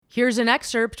Here's an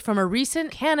excerpt from a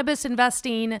recent cannabis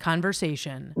investing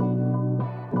conversation.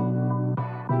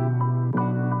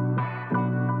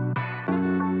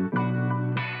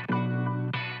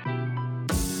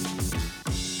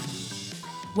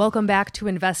 Welcome back to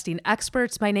Investing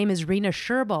Experts. My name is Rena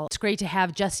Sherbel. It's great to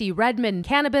have Jesse Redmond,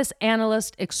 cannabis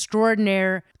analyst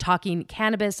extraordinaire, talking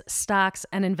cannabis, stocks,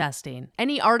 and investing.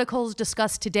 Any articles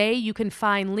discussed today, you can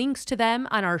find links to them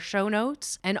on our show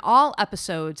notes, and all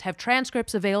episodes have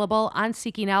transcripts available on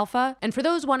Seeking Alpha. And for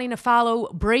those wanting to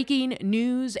follow breaking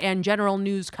news and general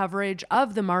news coverage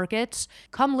of the markets,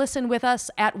 come listen with us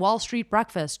at Wall Street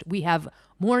Breakfast. We have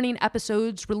morning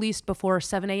episodes released before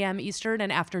 7 a.m. Eastern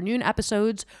and afternoon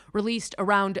episodes released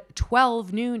around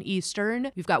 12 noon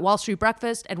Eastern. We've got Wall Street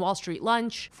Breakfast and Wall Street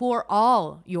Lunch for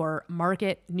all your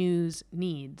market news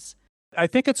needs. I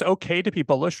think it's okay to be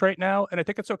bullish right now, and I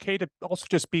think it's okay to also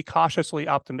just be cautiously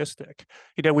optimistic.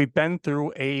 We've been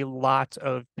through a lot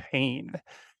of pain.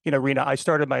 Rena, I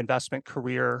started my investment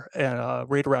career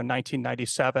right around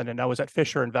 1997, and I was at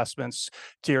Fisher Investments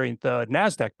during the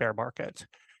NASDAQ bear market.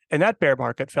 And that bear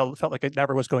market felt like it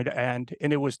never was going to end,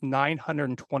 and it was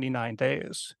 929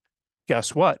 days.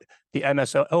 Guess what? The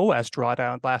MSOS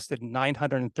drawdown lasted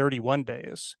 931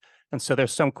 days. And so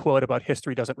there's some quote about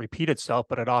history doesn't repeat itself,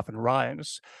 but it often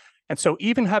rhymes. And so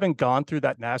even having gone through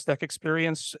that NASDAQ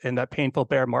experience in that painful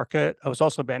bear market, I was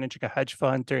also managing a hedge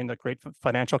fund during the great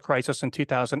financial crisis in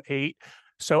 2008.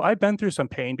 So I've been through some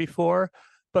pain before.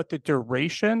 But the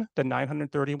duration, the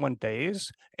 931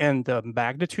 days, and the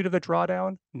magnitude of the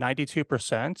drawdown,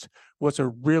 92%, was a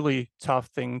really tough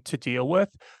thing to deal with.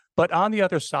 But on the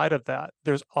other side of that,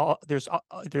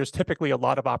 there's typically a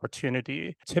lot of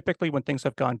opportunity. Typically, when things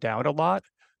have gone down a lot,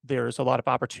 there's a lot of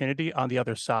opportunity on the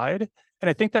other side. And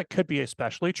I think that could be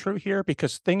especially true here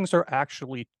because things are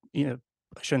actually, I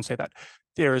shouldn't say that.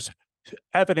 There's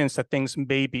evidence that things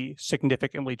may be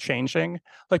significantly changing.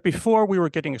 Like before, we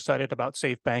were getting excited about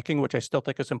safe banking, which I still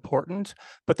think is important,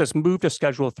 but this move to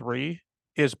Schedule III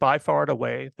is by far and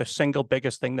away the single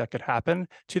biggest thing that could happen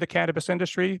to the cannabis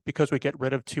industry because we get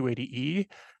rid of 280E.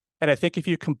 And I think if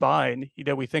you combine,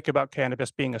 we think about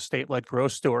cannabis being a state-led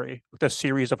growth story with a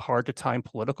series of hard-to-time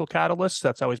political catalysts.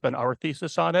 That's always been our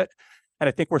thesis on it. And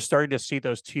I think we're starting to see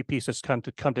those two pieces come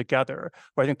together,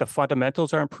 where I think the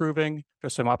fundamentals are improving.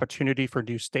 There's some opportunity for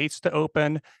new states to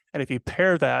open. And if you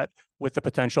pair that with the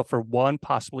potential for one,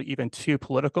 possibly even two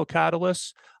political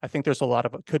catalysts, I think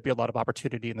could be a lot of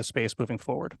opportunity in the space moving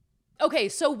forward. Okay,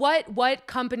 so what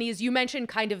companies, you mentioned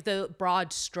kind of the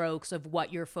broad strokes of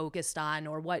what you're focused on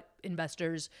or what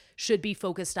investors should be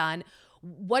focused on.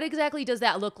 What exactly does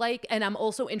that look like? And I'm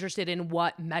also interested in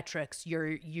what metrics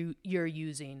you're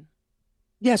using.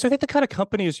 Yeah, so I think the kind of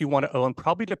companies you want to own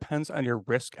probably depends on your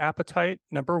risk appetite,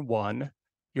 number one,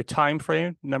 your time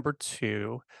frame, number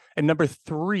two, and number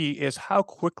three is how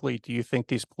quickly do you think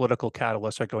these political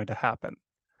catalysts are going to happen?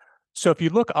 So if you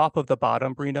look off of the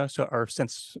bottom, Brina,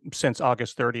 since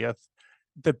August 30th,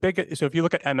 so if you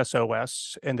look at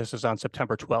MSOS, and this is on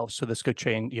September 12th, so this could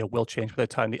change, will change by the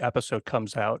time the episode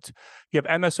comes out. You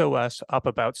have MSOS up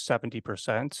about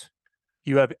 70%.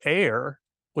 You have AIR,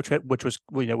 which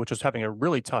was having a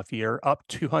really tough year, up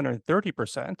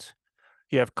 230%.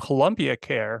 You have Columbia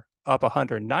Care up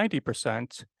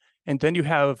 190%, and then you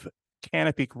have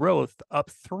Canopy Growth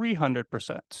up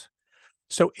 300%.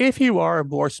 So if you are a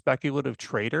more speculative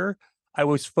trader, I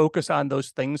would focus on those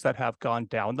things that have gone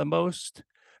down the most,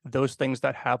 those things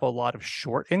that have a lot of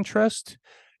short interest,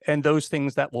 and those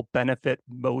things that will benefit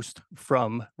most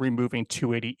from removing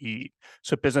 280E.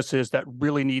 So businesses that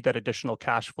really need that additional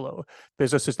cash flow,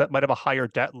 businesses that might have a higher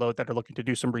debt load that are looking to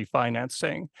do some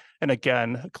refinancing. And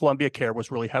again, Columbia Care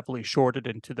was really heavily shorted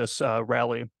into this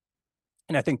rally.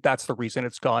 And I think that's the reason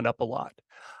it's gone up a lot.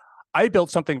 I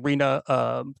built something, Rena,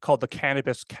 called the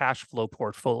Cannabis Cash Flow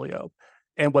Portfolio.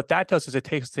 And what that does is it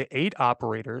takes the 8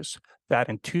 operators that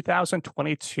in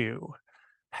 2022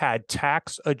 had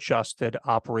tax-adjusted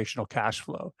operational cash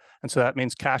flow. And so that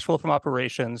means cash flow from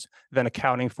operations, then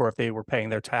accounting for if they were paying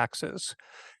their taxes.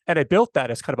 And I built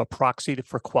that as kind of a proxy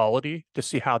for quality to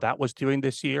see how that was doing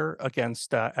this year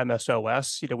against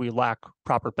MSOS. We lack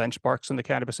proper benchmarks in the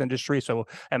cannabis industry. So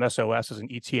MSOS is an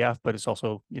ETF, but it's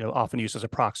also often used as a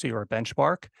proxy or a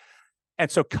benchmark. And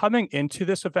so coming into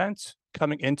this event,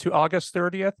 coming into August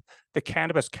 30th, the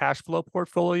cannabis cash flow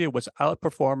portfolio was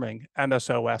outperforming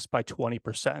MSOS by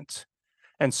 20%.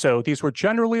 And so these were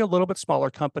generally a little bit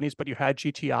smaller companies, but you had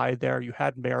GTI there, you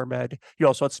had MariMed, you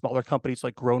also had smaller companies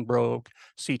like Grown Rogue,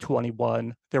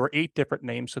 C21. There were 8 different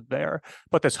names in there,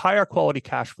 but this higher quality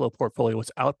cash flow portfolio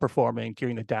was outperforming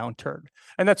during the downturn.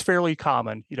 And that's fairly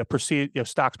common.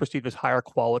 Stocks perceived as higher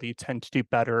quality tend to do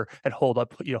better and hold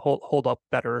up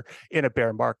better in a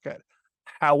bear market.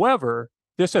 However,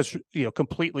 this has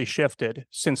completely shifted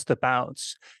since the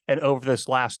bounce, and over this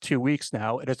last 2 weeks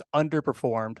now, it has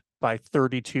underperformed by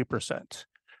 32%.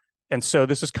 And so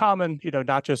this is common,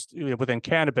 not just within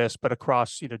cannabis, but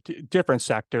across different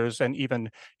sectors, and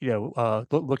even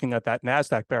looking at that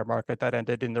Nasdaq bear market that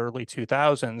ended in the early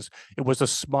 2000s, it was the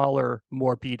smaller,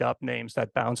 more beat up names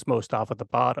that bounced most off at the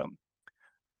bottom.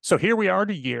 So here we are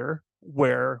in a year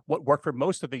where what worked for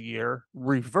most of the year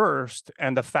reversed,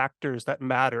 and the factors that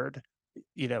mattered,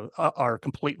 are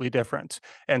completely different.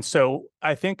 And so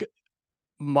I think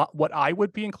what I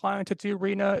would be inclined to do,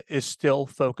 Rena, is still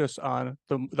focus on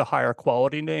the higher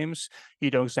quality names.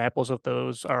 Examples of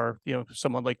those are,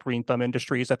 someone like Green Thumb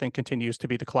Industries, I think continues to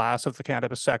be the class of the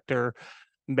cannabis sector.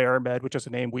 MariMed, which is a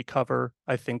name we cover,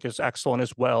 I think is excellent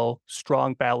as well.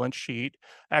 Strong balance sheet,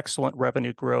 excellent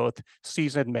revenue growth,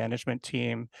 seasoned management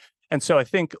team. And so I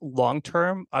think long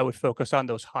term, I would focus on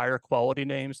those higher quality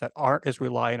names that aren't as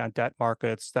reliant on debt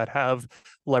markets, that have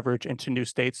leverage into new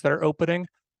states that are opening.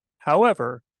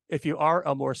 However, if you are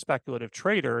a more speculative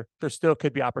trader, there still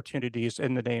could be opportunities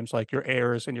in the names like your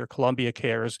Airs and your Columbia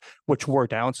Cares, which were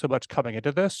down so much coming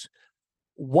into this.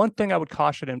 One thing I would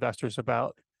caution investors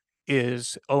about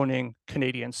is owning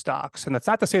Canadian stocks. And that's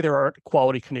not to say there aren't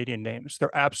quality Canadian names.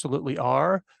 There absolutely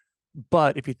are.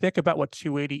 But if you think about what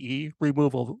 280E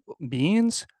removal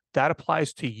means, that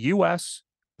applies to US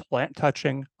plant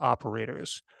touching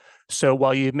operators. So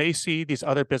while you may see these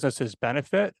other businesses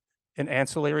benefit, and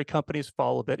ancillary companies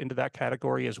fall a bit into that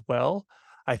category as well,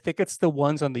 I think it's the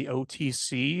ones on the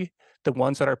OTC, the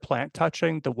ones that are plant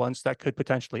touching, the ones that could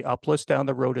potentially uplist down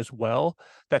the road as well,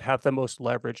 that have the most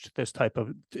leverage to this type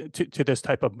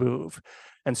of move.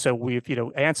 And so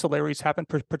ancillaries haven't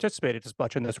participated as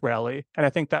much in this rally, and I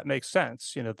think that makes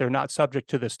sense. They're not subject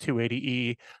to this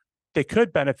 280E. They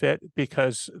could benefit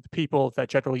because the people that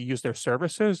generally use their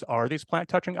services are these plant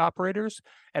touching operators.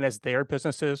 And as their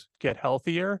businesses get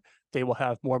healthier, they will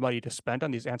have more money to spend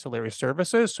on these ancillary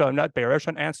services. So I'm not bearish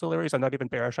on ancillaries. I'm not even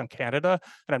bearish on Canada.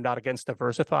 And I'm not against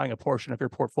diversifying a portion of your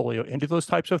portfolio into those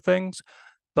types of things.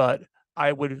 But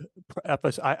I would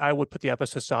put the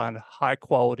emphasis on high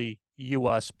quality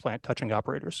US plant touching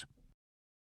operators.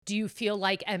 Do you feel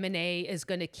like M&A is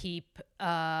going to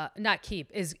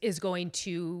is going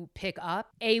to pick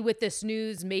up? With this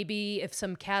news, maybe if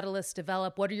some catalysts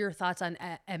develop, what are your thoughts on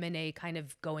M&A kind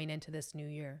of going into this new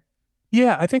year?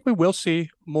 Yeah, I think we will see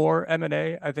more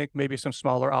M&A. I think maybe some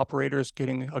smaller operators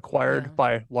getting acquired Yeah.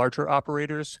 by larger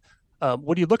operators.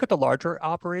 When you look at the larger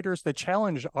operators, the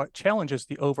challenge is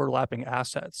the overlapping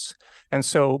assets. And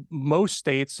so most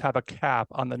states have a cap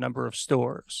on the number of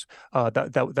stores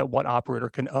that one operator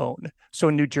can own. So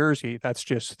in New Jersey, that's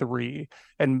just 3.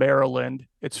 In Maryland,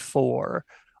 it's 4.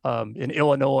 In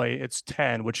Illinois, it's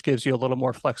 10, which gives you a little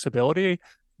more flexibility.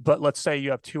 But let's say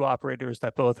you have 2 operators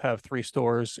that both have 3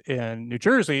 stores in New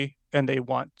Jersey, and they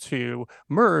want to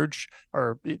merge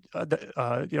or do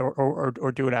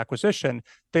an acquisition.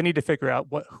 They need to figure out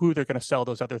who they're going to sell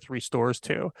those other 3 stores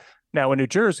to. Now in New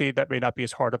Jersey, that may not be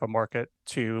as hard of a market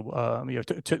to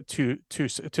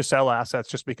sell assets,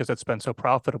 just because it's been so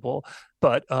profitable.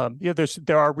 But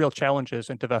there are real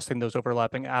challenges in divesting those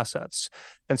overlapping assets.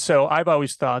 And so I've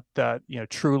always thought that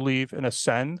Trulieve and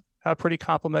Ascend have pretty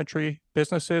complementary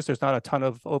businesses. There's not a ton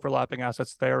of overlapping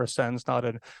assets there. Ascend's not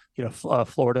in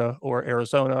Florida or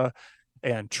Arizona,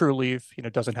 and Trulieve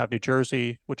doesn't have New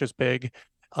Jersey, which is big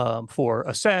for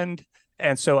Ascend.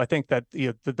 And so I think that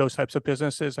those types of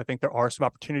businesses, I think there are some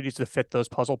opportunities to fit those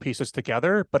puzzle pieces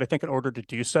together. But I think in order to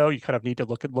do so, you kind of need to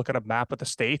look at a map of the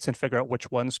states and figure out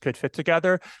which ones could fit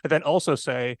together. And then also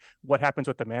say what happens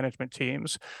with the management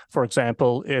teams. For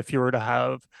example, if you were to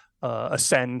have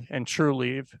Ascend and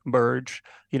Trulieve merge,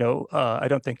 I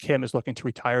don't think Kim is looking to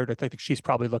retire. I think she's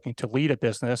probably looking to lead a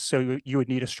business. So you would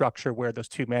need a structure where those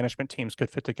 2 management teams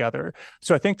could fit together.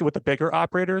 So I think that with the bigger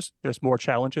operators, there's more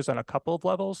challenges on a couple of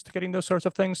levels to getting those sorts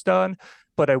of things done.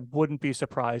 But I wouldn't be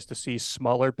surprised to see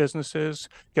smaller businesses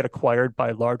get acquired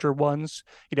by larger ones.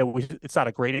 It's not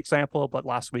a great example, but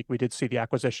last week we did see the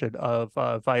acquisition of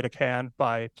VitaCann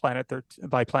by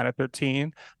Planet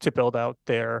 13 to build out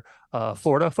their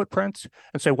Florida footprint.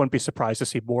 And so I wouldn't be surprised to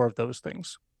see more of those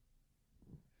things.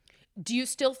 Do you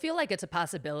still feel like it's a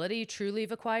possibility,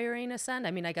 Trulieve acquiring Ascend?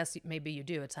 I mean, I guess maybe you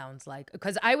do, it sounds like.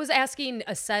 Because I was asking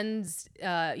Ascend's,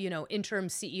 interim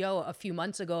CEO a few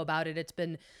months ago about it.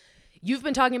 You've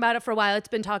been talking about it for a while. It's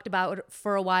been talked about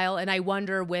for a while. And I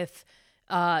wonder with,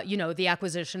 the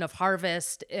acquisition of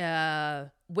Harvest,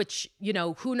 which,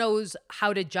 who knows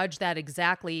how to judge that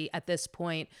exactly at this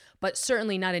point, but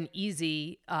certainly not an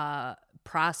easy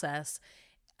process.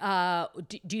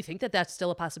 Do you think that that's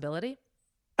still a possibility?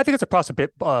 I think it's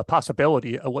a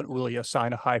possibility. I wouldn't really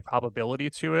assign a high probability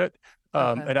to it.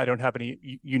 Okay. And I don't have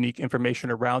any unique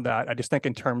information around that. I just think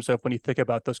in terms of when you think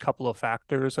about those couple of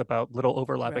factors about little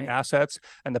overlapping Right. assets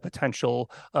and the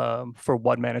potential for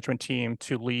one management team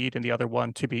to lead and the other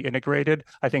one to be integrated,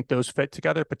 I think those fit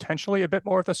together potentially a bit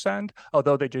more of the send.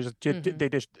 Although Mm-hmm. they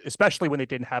just especially when they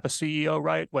didn't have a CEO,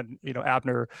 right? When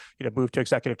Abner moved to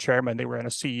executive chairman, they were in a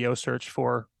CEO search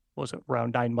for was it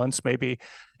around 9 months maybe,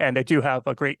 and they do have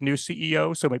a great new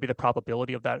CEO, so maybe the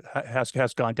probability of that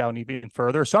has gone down even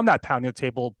further. So I'm not pounding the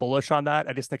table bullish on that.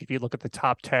 I just think if you look at the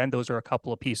top 10, those are a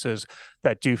couple of pieces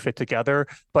that do fit together,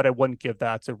 but I wouldn't give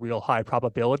that a real high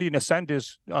probability. And Ascend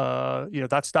is,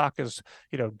 that stock is,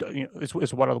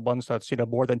 is one of the ones that's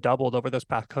more than doubled over this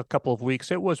past couple of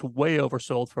weeks. It was way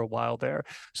oversold for a while there,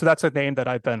 so that's a name that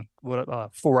I've been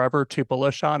forever too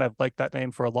bullish on. I've liked that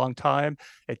name for a long time.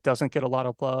 It doesn't get a lot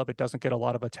of love. It doesn't get a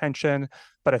lot of attention.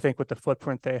 But I think with the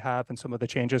footprint they have and some of the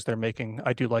changes they're making,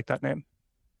 I do like that name.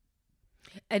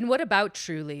 And what about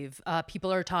Trulieve?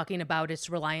 People are talking about its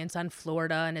reliance on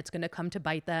Florida and it's going to come to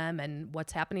bite them, and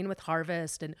what's happening with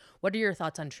Harvest. And what are your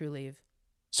thoughts on Trulieve?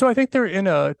 So I think they're in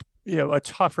a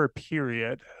tougher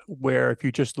period where if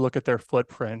you just look at their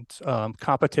footprint,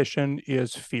 competition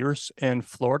is fierce in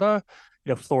Florida.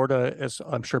 Florida, as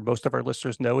I'm sure most of our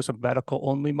listeners know, is a medical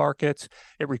only market.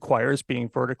 It requires being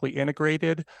vertically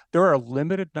integrated. There are a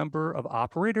limited number of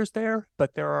operators there,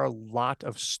 but there are a lot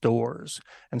of stores.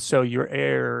 And so your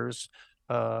Airs,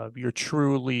 your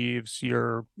True Leaves,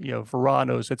 your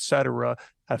Veranos, et cetera,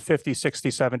 have 50, 60,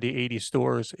 70, 80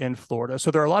 stores in Florida. So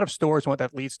there are a lot of stores, and what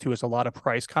that leads to is a lot of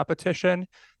price competition.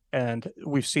 And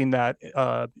we've seen that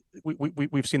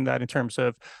we've seen that in terms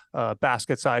of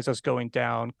basket sizes going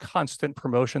down, constant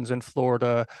promotions in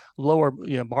Florida, lower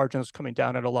margins coming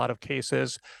down in a lot of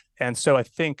cases. And so I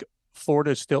think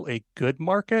Florida is still a good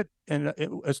market, and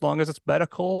as long as it's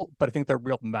medical, but I think the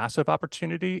real massive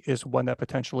opportunity is one that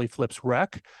potentially flips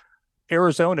rec.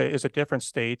 Arizona is a different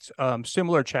state,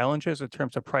 similar challenges in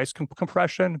terms of price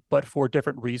compression, but for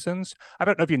different reasons. I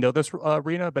don't know if you know this,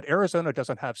 Rena, but Arizona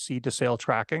doesn't have seed to sale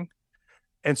tracking.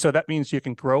 And so that means you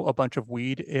can grow a bunch of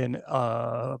weed in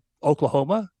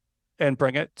Oklahoma and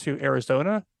bring it to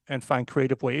Arizona and find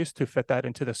creative ways to fit that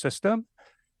into the system.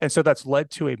 And so that's led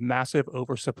to a massive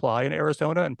oversupply in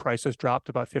Arizona, and prices dropped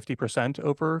about 50%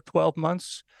 over 12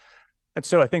 months. And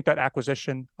so I think that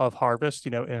acquisition of Harvest,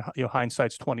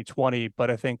 hindsight's 2020, but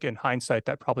I think in hindsight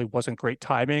that probably wasn't great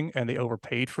timing, and they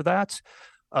overpaid for that.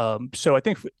 So I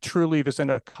think Trulieve is in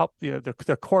a couple,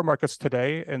 their core markets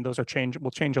today, and those will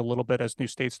change a little bit as new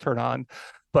states turn on.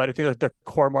 But I think that the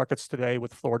core markets today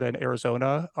with Florida and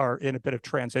Arizona are in a bit of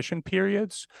transition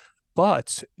periods.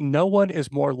 But no one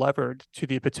is more levered to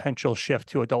the potential shift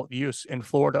to adult use in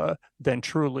Florida than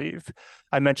Trulieve.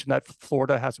 I mentioned that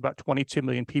Florida has about 22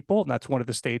 million people, and that's one of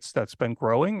the states that's been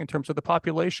growing in terms of the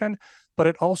population, but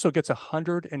it also gets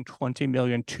 120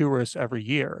 million tourists every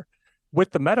year.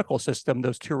 With the medical system,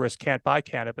 those tourists can't buy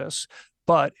cannabis,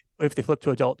 but if they flip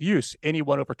to adult use,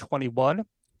 anyone over 21,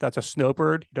 that's a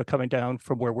snowbird, coming down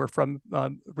from where we're from,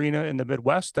 Rena, in the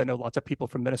Midwest. I know lots of people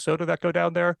from Minnesota that go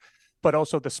down there, but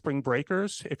also the spring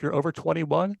breakers. If you're over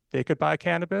 21, they could buy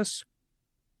cannabis.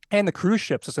 And the cruise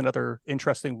ships is another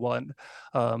interesting one.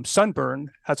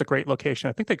 Sunburn has a great location.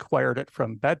 I think they acquired it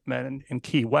from Bedman in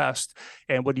Key West.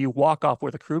 And when you walk off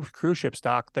where the cruise ships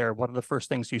dock there, one of the first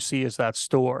things you see is that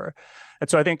store. And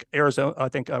so I think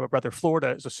Florida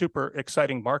is a super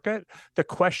exciting market. The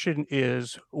question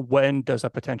is, when does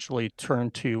that potentially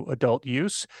turn to adult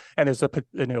use? And is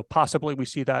possibly we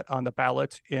see that on the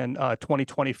ballot in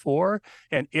 2024.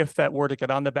 And if that were to get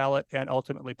on the ballot and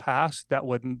ultimately pass, that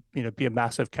would be a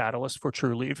massive catalyst for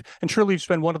Trulieve. And Trulieve's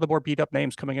been one of the more beat up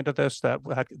names coming into this that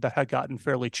had gotten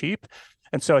fairly cheap.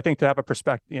 And so I think to have a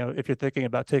perspective, if you're thinking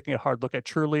about taking a hard look at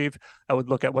Trulieve, I would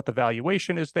look at what the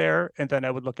valuation is there, and then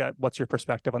I would look at what's your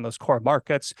perspective on those core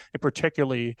markets, and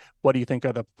particularly what do you think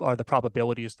are the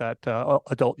probabilities that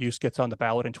adult use gets on the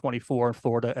ballot in 24 in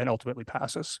Florida and ultimately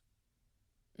passes.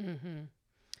 Mm-hmm.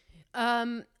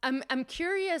 I'm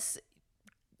curious.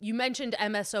 You mentioned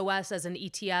MSOS as an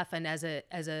ETF and as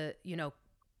a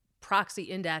proxy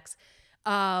index.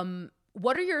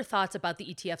 What are your thoughts about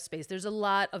the ETF space? There's a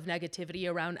lot of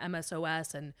negativity around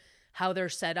MSOS and how they're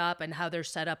set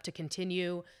up to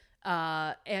continue.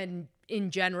 And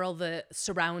in general, the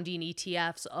surrounding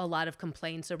ETFs, a lot of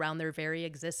complaints around their very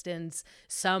existence,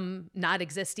 some not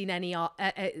existing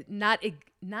not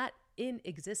in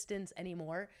existence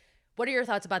anymore. What are your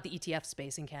thoughts about the ETF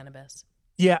space in cannabis?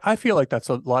 Yeah, I feel like that's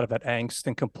a lot of that angst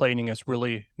and complaining is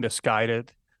really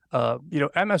misguided.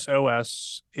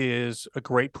 MSOS is a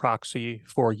great proxy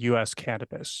for US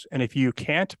cannabis. And if you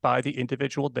can't buy the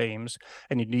individual names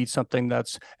and you need something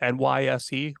that's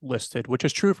NYSE listed, which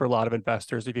is true for a lot of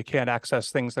investors, if you can't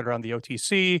access things that are on the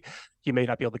OTC, you may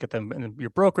not be able to get them in your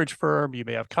brokerage firm. You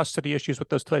may have custody issues with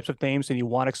those types of names and you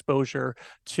want exposure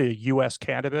to US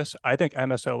cannabis. I think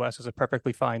MSOS is a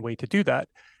perfectly fine way to do that.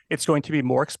 It's going to be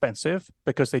more expensive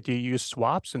because they do use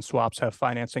swaps and swaps have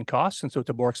financing costs. And so it's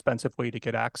a more expensive way to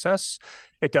get access.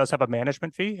 It does have a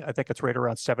management fee. I think it's right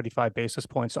around 75 basis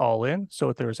points all in.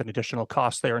 So there's an additional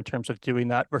cost there in terms of doing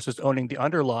that versus owning the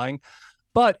underlying.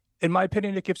 But in my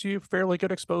opinion, it gives you fairly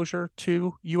good exposure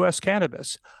to US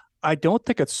cannabis. I don't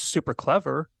think it's super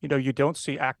clever. You don't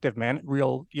see active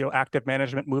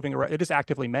management moving around. It is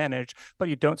actively managed, but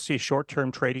you don't see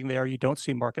short-term trading there. You don't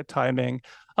see market timing.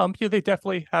 They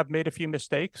definitely have made a few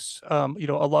mistakes,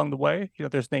 along the way.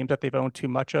 There's names that they've owned too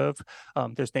much of.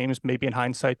 There's names maybe in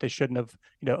hindsight they shouldn't have,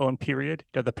 owned, period.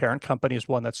 The parent company is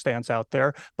one that stands out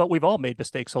there, but we've all made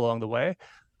mistakes along the way.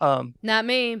 Not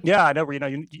me. Yeah, I know, Rena.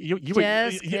 You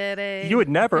Just kidding. You would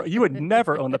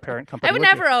never own the parent company. I would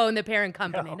never own the parent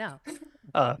company. No.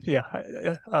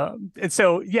 And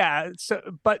so,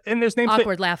 and there's names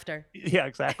awkward laughter. Yeah,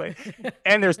 exactly.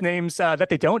 And there's names that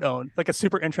they don't own. Like, it's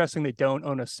super interesting. They don't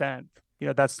own a cent.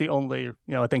 That's the only,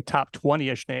 I think top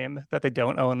 20-ish name that they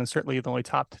don't own, and certainly the only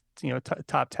top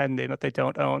 10 name that they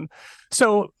don't own.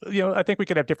 So, I think we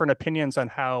could have different opinions on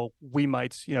how we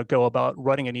might, go about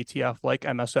running an ETF like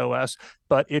MSOS.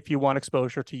 But if you want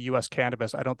exposure to US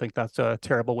cannabis, I don't think that's a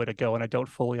terrible way to go. And I don't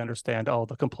fully understand all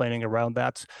the complaining around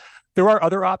that. There are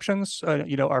other options.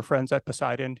 Our friends at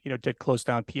Poseidon, did close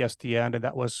down PSDN, and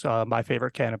that was my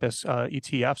favorite cannabis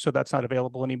ETF. So that's not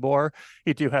available anymore.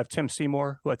 You do have Tim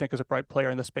Seymour, who I think is a bright player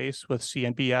in the space with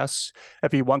CNBS.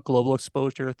 If you want global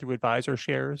exposure through advisor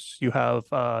shares, you have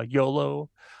YOLO.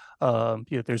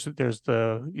 There's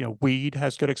the weed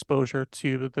has good exposure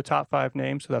to the top 5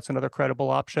 names, so that's another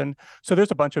credible option. So there's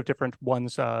a bunch of different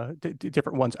ones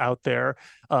out there.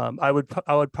 I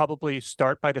would probably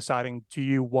start by deciding, do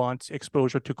you want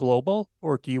exposure to global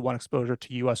or do you want exposure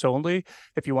to US only?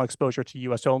 If you want exposure to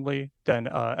US only, then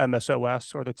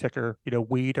MSOS or the ticker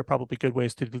weed are probably good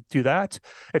ways to do that.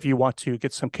 If you want to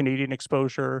get some Canadian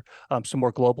exposure, some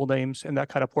more global names in that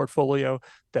kind of portfolio,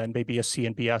 then maybe a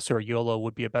CNBS or a YOLO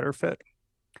would be a better fit.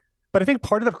 But I think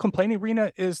part of the complaining,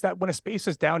 Rena, is that when a space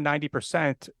is down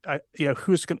 90%,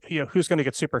 who's going to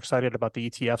get super excited about the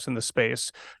ETFs in the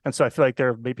space? And so I feel like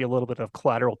there may be a little bit of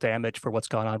collateral damage for what's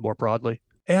gone on more broadly.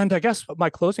 And I guess my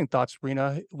closing thoughts,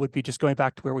 Rena, would be just going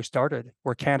back to where we started,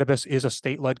 where cannabis is a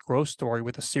state-led growth story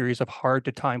with a series of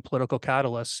hard-to-time political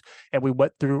catalysts. And we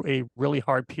went through a really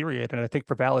hard period. And I think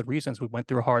for valid reasons, we went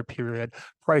through a hard period.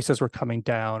 Prices were coming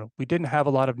down. We didn't have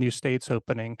a lot of new states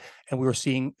opening, and we were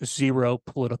seeing zero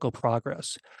political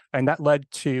progress. And that led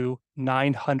to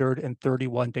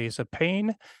 931 days of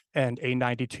pain and a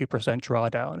 92%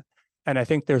 drawdown. And I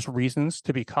think there's reasons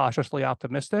to be cautiously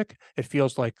optimistic. It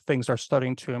feels like things are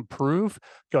starting to improve.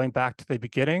 Going back to the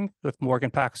beginning with Morgan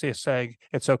Paxia saying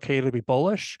it's okay to be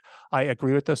bullish, I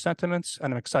agree with those sentiments,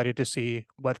 and I'm excited to see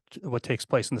what takes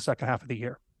place in the second half of the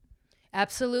year.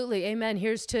 Absolutely. Amen.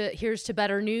 Here's to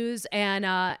better news. And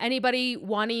anybody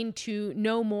wanting to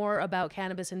know more about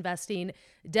cannabis investing,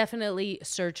 definitely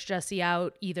search Jesse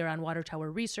out either on Water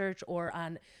Tower Research or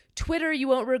on Twitter. You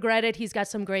won't regret it. He's got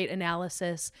some great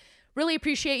analysis. Really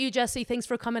appreciate you, Jesse. Thanks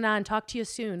for coming on. Talk to you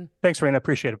soon. Thanks, Rena.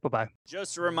 Appreciate it. Bye-bye.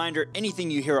 Just a reminder, anything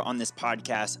you hear on this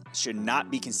podcast should not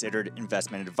be considered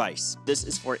investment advice. This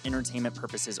is for entertainment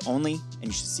purposes only, and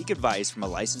you should seek advice from a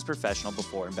licensed professional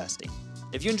before investing.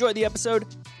 If you enjoyed the episode,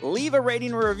 leave a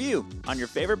rating or review on your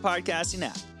favorite podcasting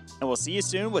app, and we'll see you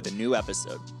soon with a new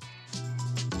episode.